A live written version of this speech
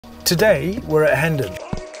Today we're at Hendon.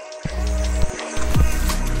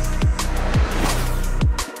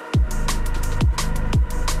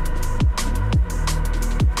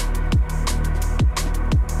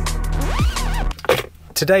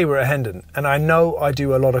 Today we're at Hendon, and I know I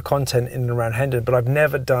do a lot of content in and around Hendon, but I've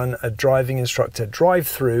never done a driving instructor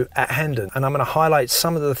drive-through at Hendon, and I'm going to highlight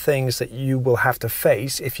some of the things that you will have to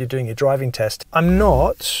face if you're doing a driving test. I'm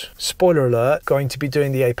not, spoiler alert, going to be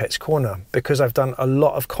doing the apex corner because I've done a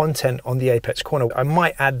lot of content on the apex corner. I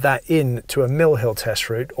might add that in to a Mill Hill test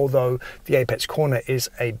route, although the apex corner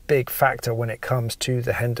is a big factor when it comes to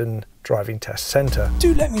the Hendon driving test centre.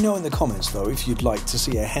 Do let me know in the comments though if you'd like to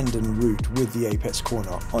see a Hendon route with the apex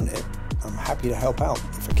corner on it. I'm happy to help out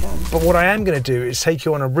if I can. But what I am going to do is take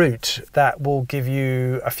you on a route that will give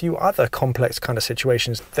you a few other complex kind of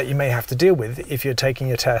situations that you may have to deal with if you're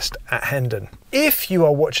taking a test at Hendon. If you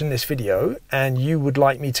are watching this video and you would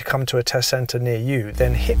like me to come to a test centre near you,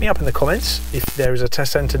 then hit me up in the comments if there is a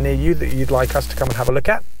test centre near you that you'd like us to come and have a look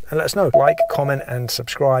at, and let us know. Like, comment and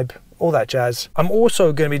subscribe, all that jazz. I'm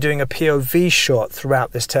also going to be doing a POV shot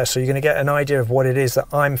throughout this test, so you're going to get an idea of what it is that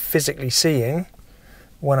I'm physically seeing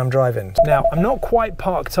when I'm driving. Now, I'm not quite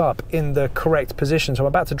parked up in the correct position, so I'm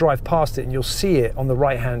about to drive past it and you'll see it on the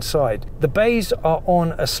right-hand side. The bays are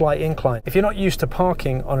on a slight incline. If you're not used to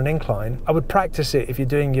parking on an incline, I would practice it if you're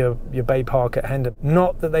doing your bay park at Hendon.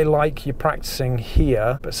 Not that they like you practicing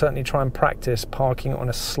here, but certainly try and practice parking on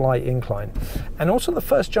a slight incline. And also the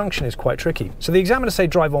first junction is quite tricky. So the examiner say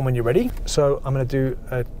drive on when you're ready. So I'm gonna do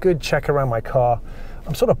a good check around my car.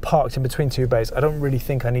 I'm sort of parked in between two bays. I don't really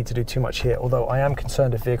think I need to do too much here, although I am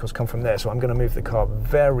concerned if vehicles come from there, so I'm going to move the car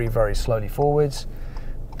very, very slowly forwards.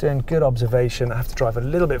 Doing good observation. I have to drive a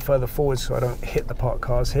little bit further forwards so I don't hit the parked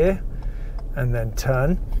cars here, and then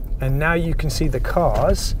turn. And now you can see the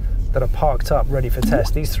cars that are parked up ready for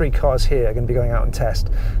test. These three cars here are going to be going out and test.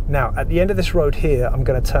 Now, at the end of this road here, I'm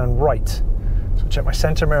going to turn right. So check my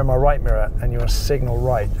center mirror, my right mirror, and your signal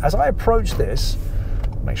right. As I approach this,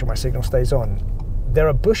 make sure my signal stays on. There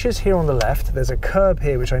are bushes here on the left, there's a curb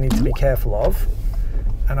here which I need to be careful of,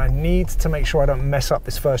 and I need to make sure I don't mess up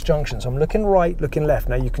this first junction. So I'm looking right, looking left.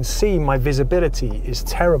 Now you can see my visibility is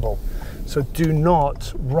terrible, so do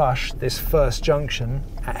not rush this first junction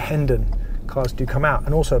at Hendon. Cars do come out,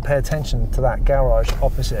 and also pay attention to that garage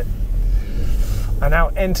opposite. I now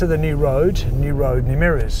enter the new road, new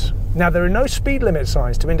mirrors. Now there are no speed limit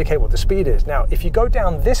signs to indicate what the speed is. Now if you go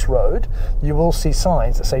down this road, you will see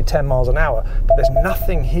signs that say 10 miles an hour, but there's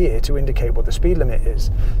nothing here to indicate what the speed limit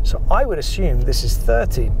is. So I would assume this is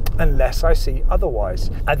 30 unless I see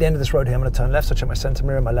otherwise. At the end of this road here, I'm going to turn left, so check my center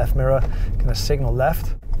mirror, my left mirror, going to signal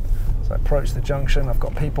left. So I approach the junction, I've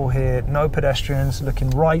got people here, no pedestrians,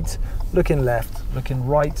 looking right, looking left, looking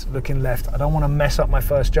right, looking left. I don't want to mess up my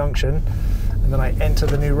first junction. And then I enter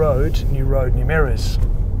the new road, new mirrors.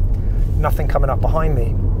 Nothing coming up behind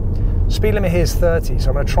me. Speed limit here is 30, so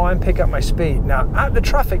I'm going to try and pick up my speed. Now, at the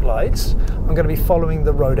traffic lights, I'm going to be following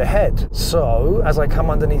the road ahead. So, as I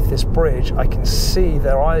come underneath this bridge, I can see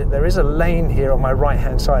there is a lane here on my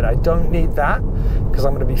right-hand side. I don't need that, because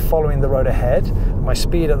I'm going to be following the road ahead. My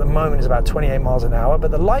speed at the moment is about 28 miles an hour,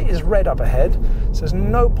 but the light is red up ahead, so there's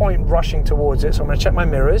no point rushing towards it. So I'm going to check my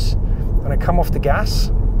mirrors. I'm going to come off the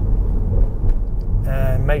gas,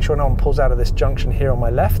 and make sure no one pulls out of this junction here on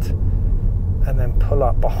my left, and then pull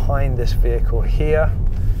up behind this vehicle here.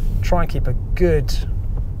 Try and keep a good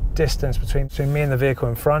distance between me and the vehicle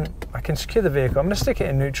in front. I can secure the vehicle. I'm going to stick it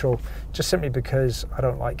in neutral just simply because I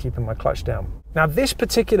don't like keeping my clutch down. Now this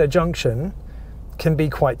particular junction can be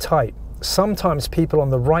quite tight. Sometimes people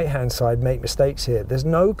on the right hand side make mistakes here. There's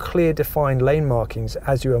no clear defined lane markings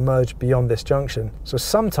as you emerge beyond this junction. So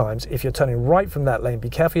sometimes if you're turning right from that lane, be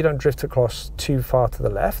careful you don't drift across too far to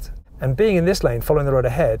the left. And being in this lane, following the road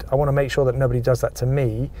ahead, I want to make sure that nobody does that to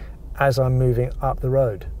me as I'm moving up the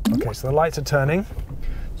road. Okay, so the lights are turning.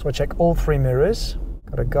 So I check all three mirrors.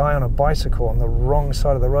 Got a guy on a bicycle on the wrong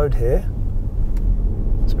side of the road here.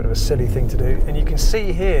 It's a bit of a silly thing to do. And you can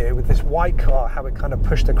see here with this white car how it kind of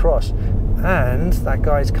pushed across. And that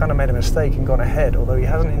guy's kind of made a mistake and gone ahead, although he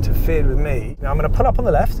hasn't interfered with me. Now I'm going to pull up on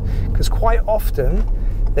the left because quite often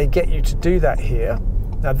they get you to do that here.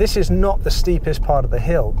 Now this is not the steepest part of the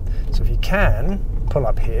hill, so if you can, pull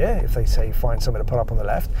up here, if they say find somewhere to pull up on the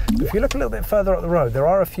left. But if you look a little bit further up the road, there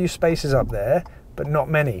are a few spaces up there, but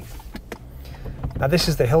not many. Now this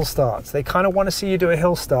is the hill starts. They kind of want to see you do a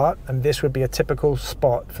hill start, and this would be a typical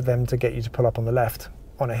spot for them to get you to pull up on the left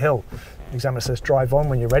on a hill. The examiner says drive on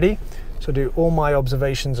when you're ready. So do all my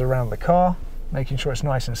observations around the car, making sure it's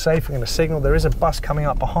nice and safe. I'm going to signal. There is a bus coming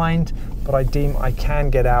up behind, but I deem I can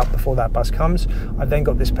get out before that bus comes. I've then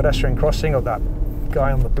got this pedestrian crossing, or that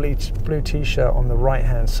guy on the blue t-shirt on the right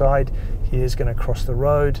hand side. He is going to cross the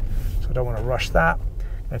road, so I don't want to rush that.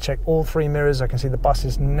 I'm going to check all 3 mirrors. I can see the bus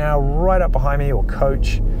is now right up behind me, or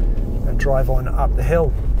coach, and drive on up the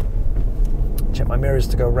hill. Check my mirrors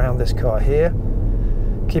to go around this car here,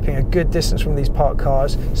 keeping a good distance from these parked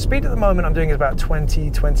cars. Speed at the moment I'm doing is about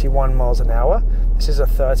 20-21 miles an hour. This is a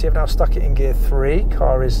 30. I've now stuck it in gear 3.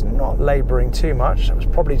 Car is not labouring too much. It was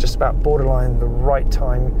probably just about borderline the right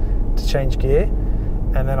time to change gear.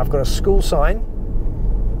 And then I've got a school sign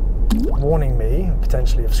warning me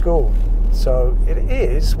potentially of school. So it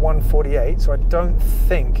is 1:48, so I don't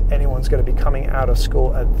think anyone's going to be coming out of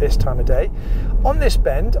school at this time of day. On this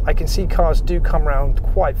bend, I can see cars do come around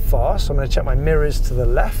quite fast, so I'm going to check my mirrors to the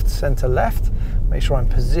left, centre left, make sure I'm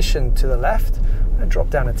positioned to the left. I'm going to drop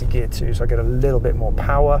down into gear 2 so I get a little bit more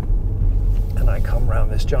power, and I come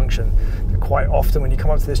around this junction. But quite often when you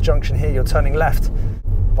come up to this junction here, you're turning left,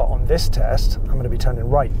 but on this test, I'm going to be turning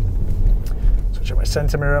right. So check my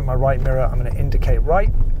centre mirror, my right mirror, I'm going to indicate right.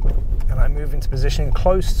 And I move into position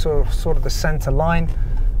close to sort of the center line,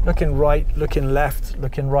 looking right, looking left,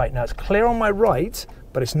 looking right. Now it's clear on my right,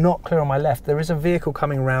 but it's not clear on my left. There is a vehicle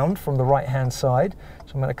coming around from the right-hand side,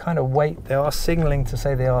 so I'm going to kind of wait. They are signaling to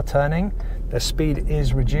say they are turning. Their speed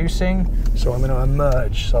is reducing, so I'm going to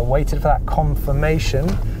emerge. So I waited for that confirmation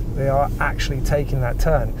they are actually taking that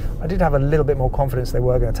turn. I did have a little bit more confidence they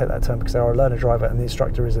were going to take that turn because they are a learner driver and the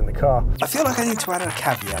instructor is in the car. I feel like I need to add a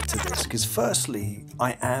caveat to this because firstly,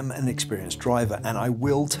 I am an experienced driver and I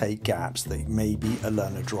will take gaps that maybe a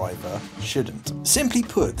learner driver shouldn't. Simply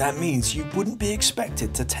put, that means you wouldn't be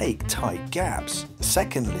expected to take tight gaps.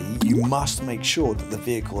 Secondly, you must make sure that the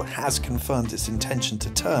vehicle has confirmed its intention to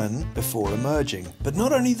turn before emerging. But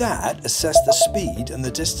not only that, assess the speed and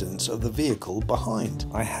the distance of the vehicle behind.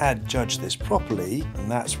 I had judged this properly, and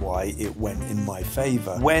that's why it went in my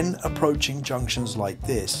favour. When approaching junctions like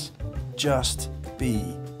this, just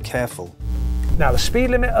be careful. Now the speed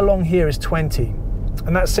limit along here is 20,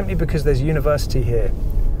 and that's simply because there's university here.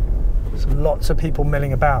 There's lots of people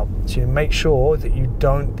milling about, so you make sure that you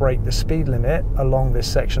don't break the speed limit along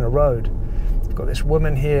this section of road. We've got this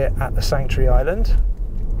woman here at the Sanctuary Island,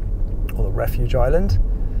 or the Refuge Island,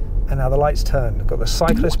 and now the light's turned. I've got the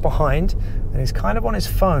cyclist behind, and he's kind of on his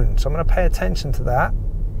phone, so I'm going to pay attention to that.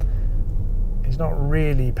 He's not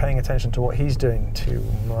really paying attention to what he's doing too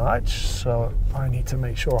much, so I need to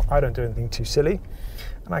make sure I don't do anything too silly.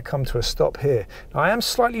 And I come to a stop here. Now I am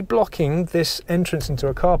slightly blocking this entrance into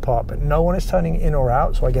a car park, but no one is turning in or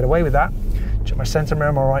out, so I get away with that. Check my centre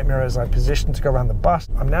mirror, my right mirror as I position to go around the bus.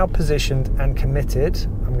 I'm now positioned and committed.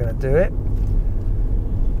 I'm going to do it.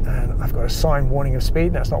 And I've got a sign warning of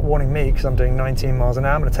speed. Now it's not warning me because I'm doing 19 miles an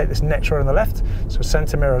hour. I'm going to take this next road on the left. So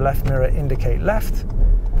centre mirror, left mirror, indicate left.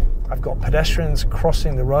 I've got pedestrians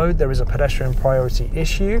crossing the road. There is a pedestrian priority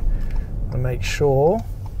issue. I make sure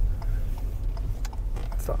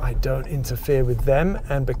that I don't interfere with them,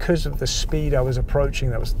 and because of the speed I was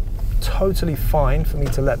approaching, that was totally fine for me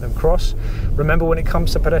to let them cross. Remember, when it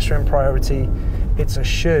comes to pedestrian priority, it's a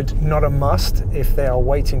should, not a must. If they are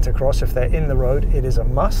waiting to cross, if they're in the road, it is a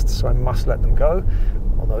must, so I must let them go.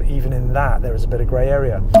 Although even in that, there is a bit of grey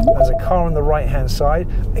area. There's a car on the right-hand side.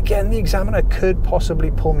 Again, the examiner could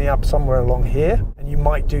possibly pull me up somewhere along here, and you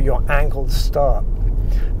might do your angled start.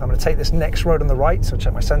 I'm going to take this next road on the right, so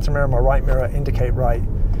check my centre mirror, my right mirror, indicate right.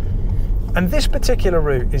 And this particular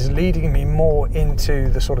route is leading me more into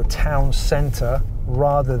the sort of town centre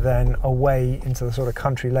rather than away into the sort of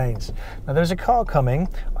country lanes. Now there's a car coming.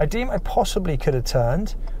 I deem I possibly could have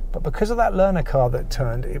turned, but because of that learner car that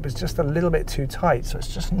turned, it was just a little bit too tight, so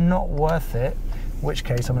it's just not worth it, in which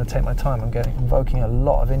case I'm going to take my time. I'm invoking a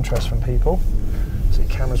lot of interest from people. See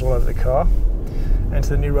cameras all over the car. Enter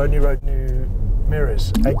the new road, new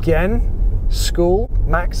mirrors. Again, school,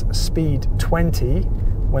 max speed 20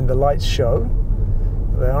 when the lights show.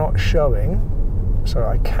 They are not showing, so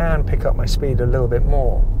I can pick up my speed a little bit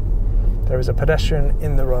more. There is a pedestrian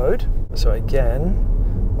in the road, so again,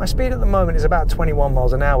 my speed at the moment is about 21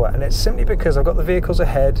 miles an hour, and it's simply because I've got the vehicles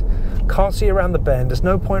ahead, can't see around the bend. There's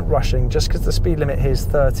no point rushing just because the speed limit here is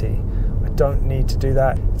 30. I don't need to do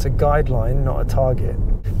that. It's a guideline, not a target.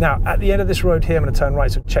 Now, at the end of this road here, I'm going to turn right,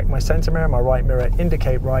 so check my centre mirror, my right mirror,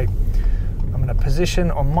 indicate right. I'm going to position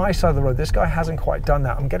on my side of the road. This guy hasn't quite done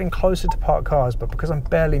that. I'm getting closer to parked cars, but because I'm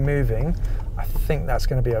barely moving, I think that's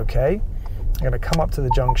going to be okay. I'm going to come up to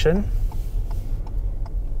the junction.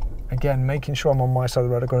 Again, making sure I'm on my side of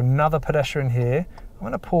the road. I've got another pedestrian here. I'm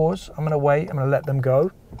going to pause, I'm going to wait, I'm going to let them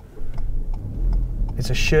go. It's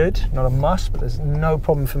a should, not a must, but there's no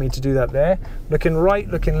problem for me to do that there. Looking right,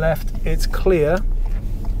 looking left, it's clear.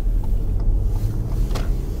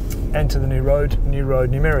 enter the new road, new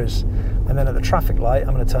mirrors. And then at the traffic light,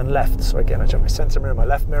 I'm going to turn left. So again, I check my sensor mirror, my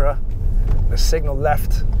left mirror, the signal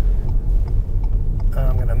left, and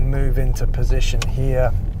I'm going to move into position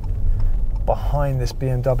here behind this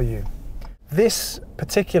BMW. This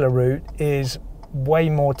particular route is way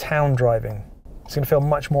more town driving. It's going to feel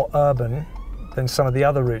much more urban than some of the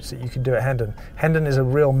other routes that you could do at Hendon. Hendon is a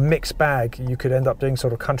real mixed bag. You could end up doing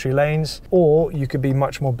sort of country lanes, or you could be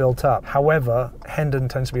much more built up. However, Hendon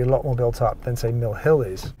tends to be a lot more built up than, say, Mill Hill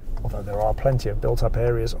is, although there are plenty of built up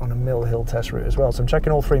areas on a Mill Hill test route as well. So I'm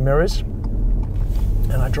checking all 3 mirrors,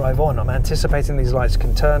 and I drive on. I'm anticipating these lights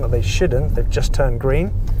can turn, or they shouldn't. They've just turned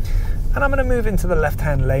green. And I'm going to move into the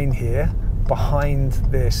left-hand lane here behind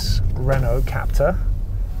this Renault Captur.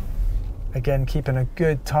 Again, keeping a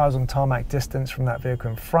good tyres on tarmac distance from that vehicle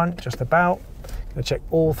in front, just about. I'm going to check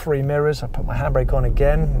all 3 mirrors. I put my handbrake on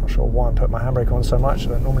again. I'm not sure why I'm putting my handbrake on so much.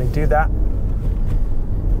 I don't normally do that.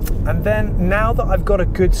 And then, now that I've got a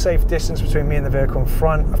good safe distance between me and the vehicle in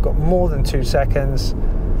front, I've got more than 2 seconds,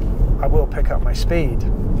 I will pick up my speed.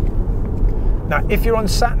 Now, if you're on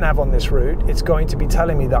sat-nav on this route, it's going to be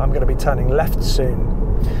telling me that I'm going to be turning left soon.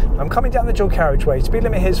 I'm coming down the dual carriageway. Speed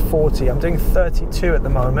limit here is 40. I'm doing 32 at the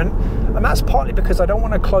moment. And that's partly because I don't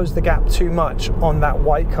want to close the gap too much on that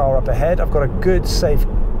white car up ahead. I've got a good, safe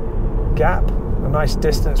gap, a nice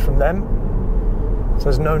distance from them. So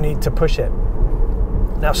there's no need to push it.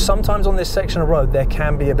 Now, sometimes on this section of road, there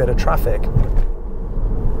can be a bit of traffic.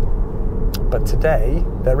 But today,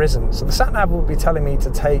 there isn't. So the sat-nav will be telling me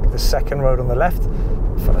to take the second road on the left.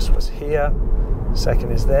 First was here,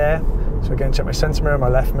 second is there. So again, check my sensor mirror, my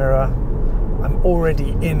left mirror. I'm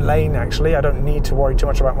already in lane actually. I don't need to worry too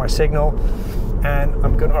much about my signal. And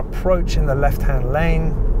I'm going to approach in the left-hand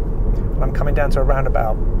lane. And I'm coming down to a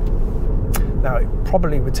roundabout. Now, it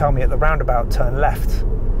probably would tell me at the roundabout, turn left.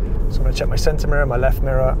 So I'm going to check my center mirror, my left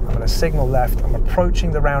mirror. I'm going to signal left. I'm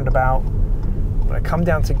approaching the roundabout. I'm going to come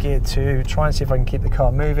down to gear 2, try and see if I can keep the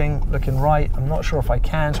car moving. Looking right, I'm not sure if I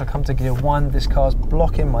can, so I come to gear 1. This car's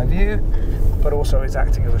blocking my view, but also it's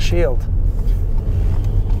acting as a shield.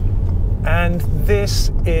 And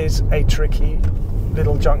this is a tricky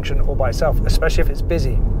little junction all by itself, especially if it's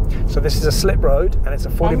busy. So this is a slip road and it's a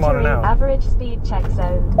 40 mile an hour. Average speed check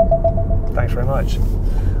zone. Thanks very much.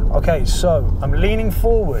 Okay, so I'm leaning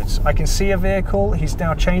forwards. I can see a vehicle. He's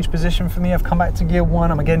now changed position for me. I've come back to gear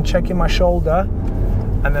 1. I'm again checking my shoulder,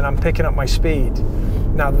 and then I'm picking up my speed.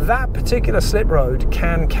 Now that particular slip road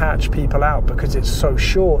can catch people out because it's so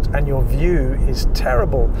short and your view is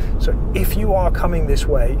terrible. So if you are coming this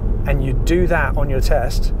way and you do that on your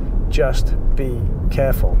test, just be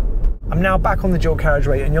careful. I'm now back on the dual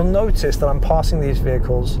carriageway, and you'll notice that I'm passing these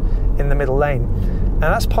vehicles in the middle lane. And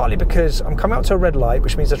that's partly because I'm coming up to a red light,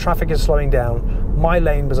 which means the traffic is slowing down. My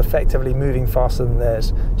lane was effectively moving faster than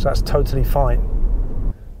theirs, so that's totally fine.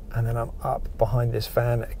 And then I'm up behind this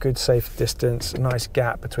van, a good safe distance, a nice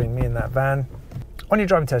gap between me and that van. On your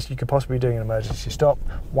driving test, you could possibly be doing an emergency stop.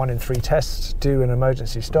 1 in 3 tests do an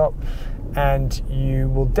emergency stop, and you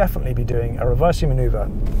will definitely be doing a reversing maneuver.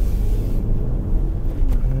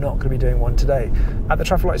 I'm not going to be doing one today. At the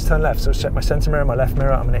traffic lights, turn left, so check my center mirror, my left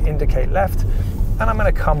mirror. I'm going to indicate left, and I'm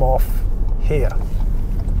going to come off here.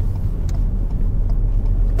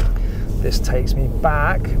 This takes me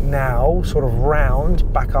back now, sort of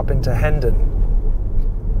round, back up into Hendon.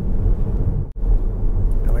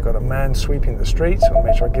 And I've got a man sweeping the streets, so I want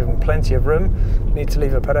to make sure I give him plenty of room. Need to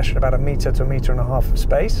leave a pedestrian about 1 metre to 1.5 metres of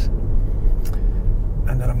space.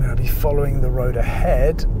 And then I'm going to be following the road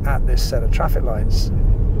ahead at this set of traffic lights.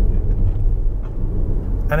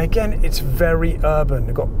 And again, it's very urban.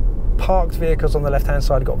 I've got parked vehicles on the left-hand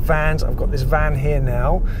side, I've got vans. I've got this van here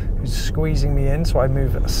now who's squeezing me in, so I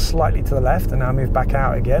move slightly to the left and now I move back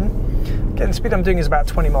out again. Again, the speed I'm doing is about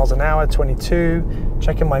 20 miles an hour, 22.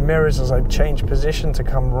 Checking my mirrors as I change position to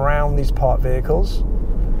come around these parked vehicles.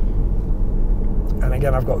 And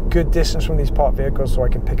again, I've got good distance from these parked vehicles so I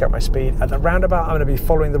can pick up my speed. At the roundabout, I'm going to be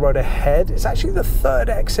following the road ahead. It's actually the 3rd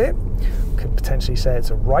exit. Could potentially say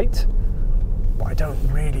it's a right. But I don't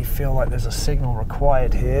really feel like there's a signal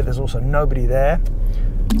required here. There's also nobody there.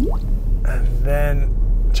 And then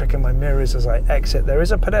checking my mirrors as I exit. There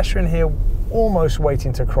is a pedestrian here almost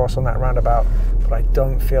waiting to cross on that roundabout, but I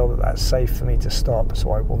don't feel that that's safe for me to stop,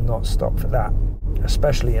 so I will not stop for that,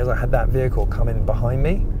 especially as I had that vehicle come in behind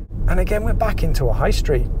me. And again, we're back into a high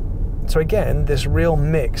street. So again, this real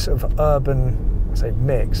mix of urban, I say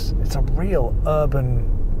mix, it's a real urban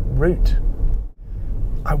route.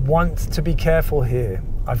 I want to be careful here.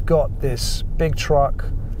 I've got this big truck,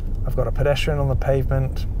 I've got a pedestrian on the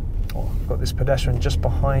pavement, I've got this pedestrian just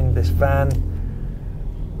behind this van.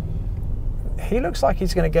 he looks like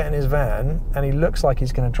he's going to get in his van and he looks like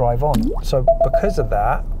he's going to drive on. So because of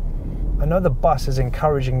that, I know the bus is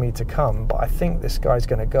encouraging me to come, but I think this guy's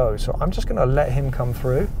going to go. So I'm just going to let him come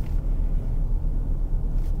through.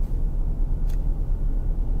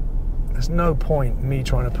 There's no point me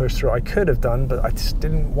trying to push through. I could have done, but I just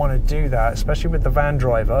didn't want to do that, especially with the van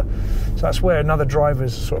driver. So that's where another driver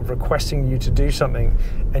is sort of requesting you to do something,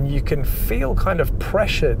 and you can feel kind of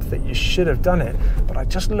pressured that you should have done it. But I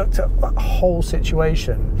just looked at that whole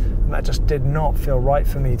situation, and that just did not feel right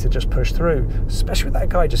for me to just push through, especially with that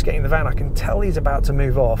guy just getting in the van. I can tell he's about to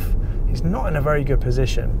move off. He's not in a very good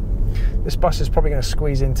position. This bus is probably going to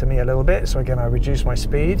squeeze into me a little bit, so again I reduce my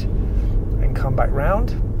speed and come back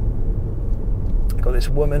round. Got this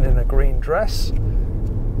woman in a green dress.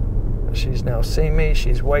 She's now seen me,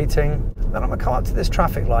 she's waiting. Then I'm gonna come up to this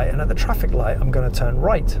traffic light, and at the traffic light, I'm gonna turn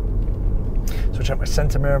right. So I check my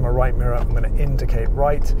center mirror, my right mirror, I'm gonna indicate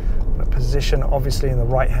right. I'm gonna position obviously in the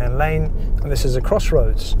right-hand lane, and this is a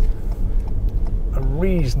crossroads. A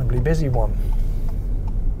reasonably busy one.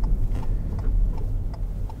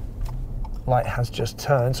 Light has just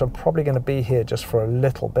turned, so I'm probably gonna be here just for a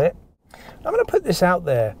little bit. I'm gonna put this out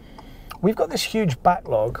there. We've got this huge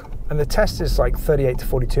backlog, and the test is like 38 to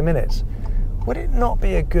 42 minutes. Would it not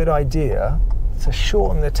be a good idea to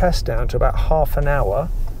shorten the test down to about half an hour,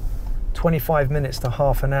 25 minutes to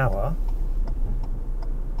half an hour,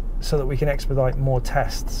 so that we can expedite more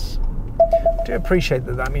tests? I do appreciate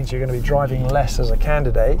that that means you're going to be driving less as a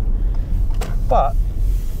candidate, but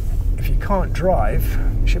if you can't drive,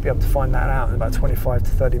 you should be able to find that out in about 25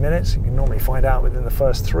 to 30 minutes. You can normally find out within the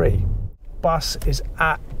first 3. Bus is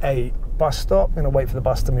at a bus stop. I'm going to wait for the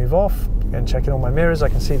bus to move off. Again, checking all my mirrors, I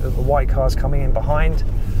can see that the white car's coming in behind,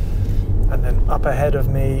 and then up ahead of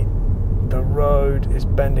me the road is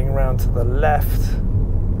bending around to the left.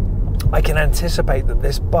 I can anticipate that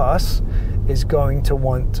this bus is going to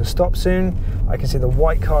want to stop soon. I can see the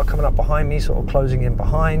white car coming up behind me, sort of closing in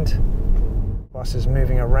behind. The bus is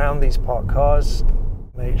moving around these parked cars.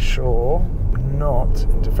 Make sure not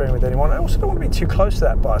interfering with anyone. I also don't want to be too close to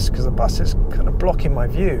that bus, because the bus is kind of blocking my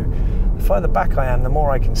view. The further back I am, the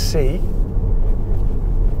more I can see.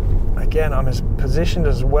 Again, I'm as positioned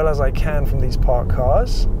as well as I can from these parked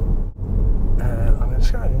cars. And I'm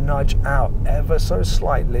just going to nudge out ever so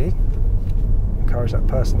slightly. Encourage that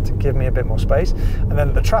person to give me a bit more space. And then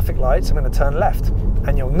at the traffic lights, I'm going to turn left.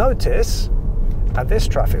 And you'll notice at this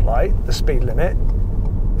traffic light, the speed limit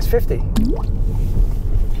is 50.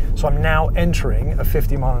 So I'm now entering a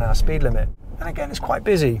 50-mile-an-hour speed limit. And again, it's quite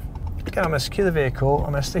busy. Again, I'm going to secure the vehicle,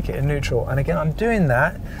 I'm going to stick it in neutral. And again, I'm doing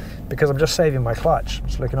that because I'm just saving my clutch. I'm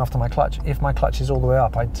just looking after my clutch. If my clutch is all the way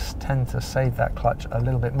up, I just tend to save that clutch a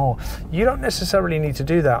little bit more. You don't necessarily need to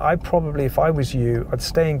do that. I probably, if I was you, I'd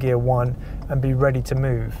stay in gear 1 and be ready to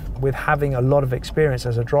move. With having a lot of experience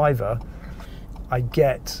as a driver, I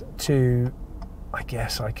guess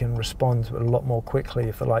I can respond a lot more quickly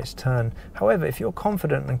if the lights turn. However, if you're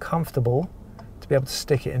confident and comfortable to be able to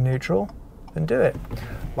stick it in neutral, then do it.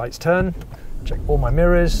 Lights turn, check all my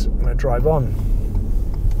mirrors, I'm going to drive on.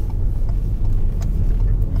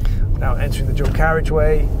 Now entering the dual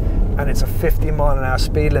carriageway, and it's a 50-mile-an-hour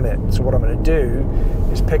speed limit. So what I'm going to do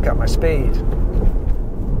is pick up my speed.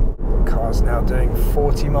 The car's now doing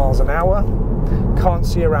 40 miles an hour. Can't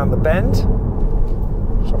see around the bend.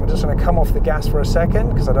 So I'm just going to come off the gas for a second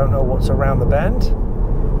because I don't know what's around the bend,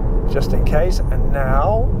 just in case. And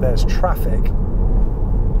now there's traffic.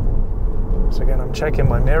 So again, I'm checking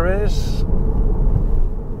my mirrors.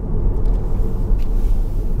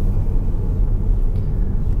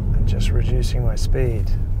 And just reducing my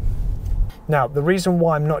speed. Now, the reason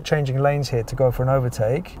why I'm not changing lanes here to go for an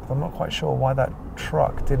overtake, I'm not quite sure why that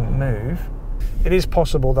truck didn't move. It is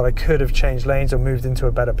possible that I could have changed lanes or moved into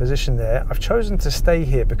a better position there. I've chosen to stay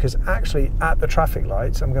here because actually at the traffic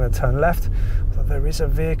lights, I'm going to turn left. But there is a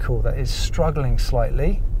vehicle that is struggling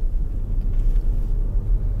slightly.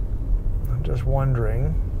 I'm just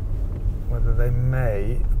wondering whether they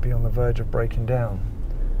may be on the verge of breaking down.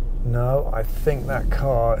 No, I think that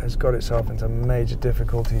car has got itself into major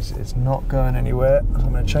difficulties. It's not going anywhere. So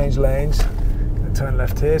I'm going to change lanes. I'm going to turn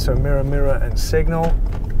left here, so mirror, mirror, and signal.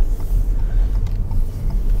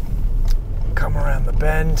 Come around the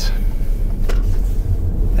bend,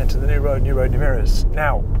 enter the new road, new mirrors.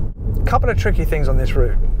 Now, a couple of tricky things on this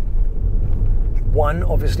route. One,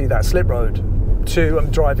 obviously that slip road. Two,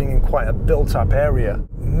 I'm driving in quite a built-up area.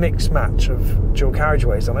 Mixed match of dual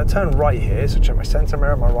carriageways. I'm going to turn right here, so check my center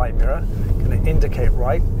mirror, my right mirror. I'm going to indicate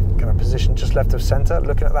right, going to position just left of center,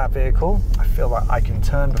 looking at that vehicle. I feel like I can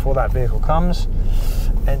turn before that vehicle comes.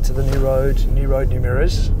 Enter the new road, new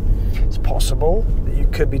mirrors. It's possible that you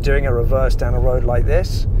could be doing a reverse down a road like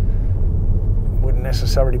this. Wouldn't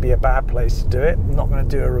necessarily be a bad place to do it. I'm not going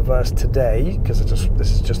to do a reverse today because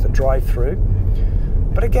this is just a drive-through.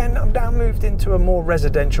 But again, I'm now moved into a more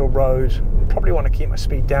residential road. Probably want to keep my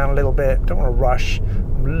speed down a little bit. Don't want to rush.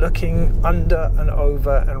 I'm looking under and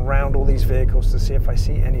over and around all these vehicles to see if I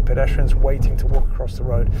see any pedestrians waiting to walk across the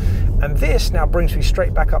road. And this now brings me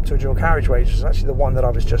straight back up to a dual carriageway, which is actually the one that I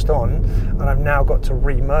was just on, and I've now got to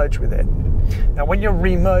re-merge with it. Now, when you're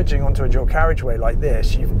re-merging onto a dual carriageway like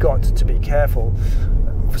this, you've got to be careful.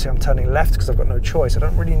 Obviously, I'm turning left because I've got no choice. I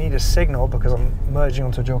don't really need a signal because I'm merging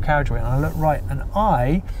onto a dual carriageway. And I look right, and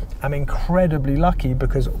I am incredibly lucky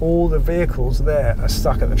because all the vehicles there are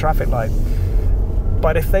stuck at the traffic light.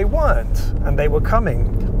 But if they weren't, and they were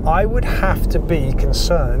coming, I would have to be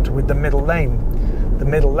concerned with the middle lane. The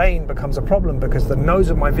middle lane becomes a problem because the nose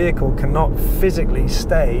of my vehicle cannot physically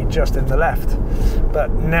stay just in the left. But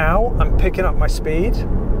now I'm picking up my speed.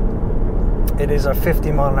 It is a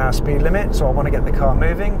 50-mile-an-hour speed limit, so I want to get the car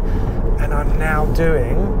moving, and I'm now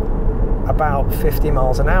doing about 50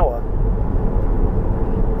 miles an hour.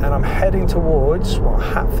 And I'm heading towards, well,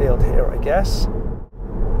 Hatfield here, I guess.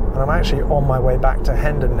 And I'm actually on my way back to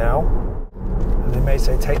Hendon now. And they may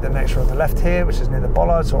say take the next road to the left here, which is near the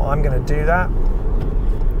bollard, so I'm going to do that.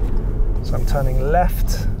 So I'm turning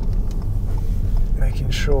left,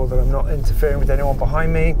 making sure that I'm not interfering with anyone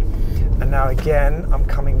behind me. And now again, I'm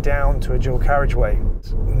coming down to a dual carriageway.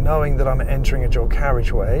 Knowing that I'm entering a dual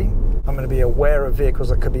carriageway, I'm going to be aware of vehicles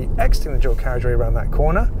that could be exiting the dual carriageway around that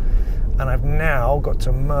corner. And I've now got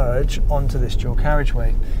to merge onto this dual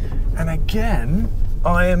carriageway. And again,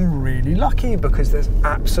 I am really lucky because there's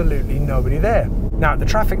absolutely nobody there. Now at the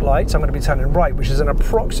traffic lights, I'm going to be turning right, which is in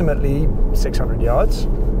approximately 600 yards.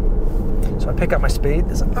 So I pick up my speed.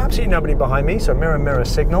 There's absolutely nobody behind me, so mirror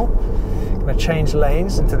signal. I'm going to change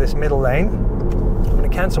lanes into this middle lane. I'm going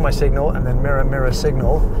to cancel my signal and then mirror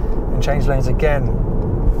signal and change lanes again.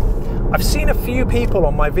 I've seen a few people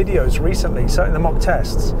on my videos recently, certainly the mock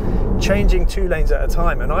tests, changing 2 lanes at a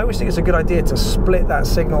time, and I always think it's a good idea to split that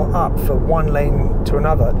signal up for one lane to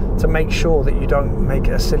another to make sure that you don't make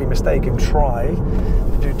a silly mistake and try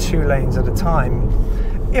to do 2 lanes at a time.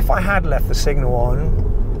 If I had left the signal on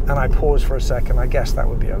and I paused for a second, I guess that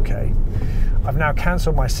would be okay. I've now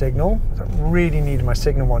cancelled my signal. I don't really need my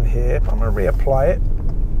signal on here, but I'm going to reapply it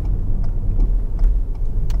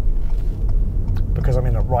because I'm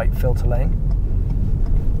in a right filter lane.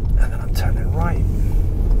 And then I'm turning right.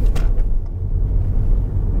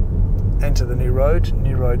 Enter the new road,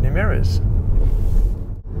 new mirrors.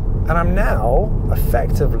 And I'm now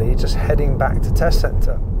effectively just heading back to test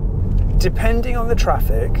centre. Depending on the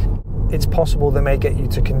traffic, it's possible they may get you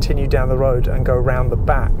to continue down the road and go round the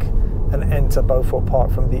back and enter Beaufort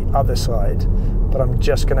Park from the other side. But I'm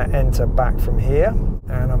just going to enter back from here,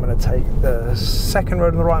 and I'm going to take the second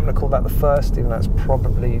road on the right. I'm going to call that the first, even though that's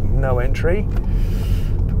probably no entry.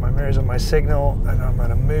 Put my mirrors on my signal, and I'm going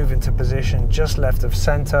to move into position just left of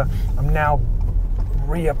centre. I'm now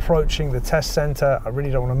reapproaching the test centre. I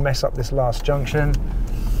really don't want to mess up this last junction.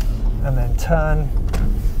 And then turn,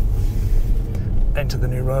 enter the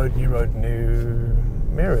new road, new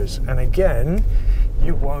mirrors. And again,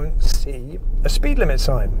 you won't see a speed limit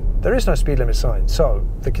sign. There is no speed limit sign. So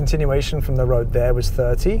the continuation from the road there was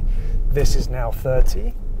 30. This is now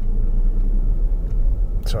 30.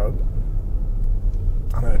 So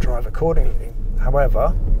I'm going to drive accordingly.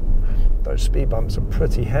 However, those speed bumps are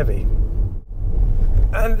pretty heavy.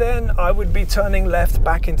 And then I would be turning left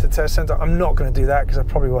back into test centre. I'm not going to do that because I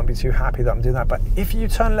probably won't be too happy that I'm doing that. But if you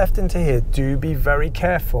turn left into here, do be very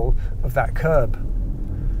careful of that curb.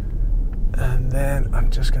 And then I'm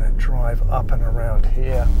just going to drive up and around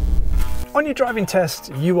here. On your driving test,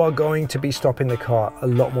 you are going to be stopping the car a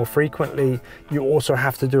lot more frequently. You also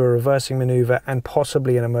have to do a reversing maneuver and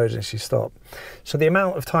possibly an emergency stop. So the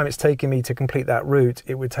amount of time it's taken me to complete that route,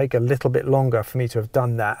 it would take a little bit longer for me to have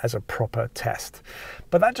done that as a proper test.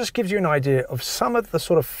 But that just gives you an idea of some of the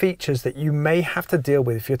sort of features that you may have to deal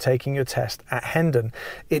with if you're taking your test at Hendon.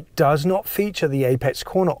 It does not feature the apex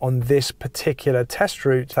corner on this particular test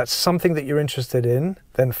route. If that's something that you're interested in,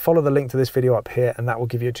 then follow the link to this video up here, and that will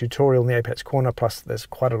give you a tutorial on the apex corner. Plus there's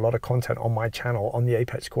quite a lot of content on my channel on the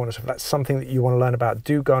apex corner, so if that's something that you want to learn about,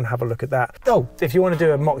 do go and have a look at that. Oh, if you want to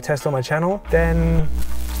do a mock test on my channel, then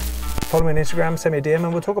follow me on Instagram, send me a DM,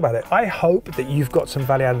 and we'll talk about it. I hope that you've got some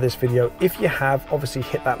value out of this video. If you have, obviously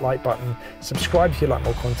hit that like button, subscribe if you like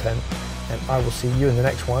more content, and I will see you in the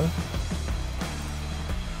next one.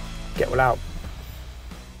 Get well out.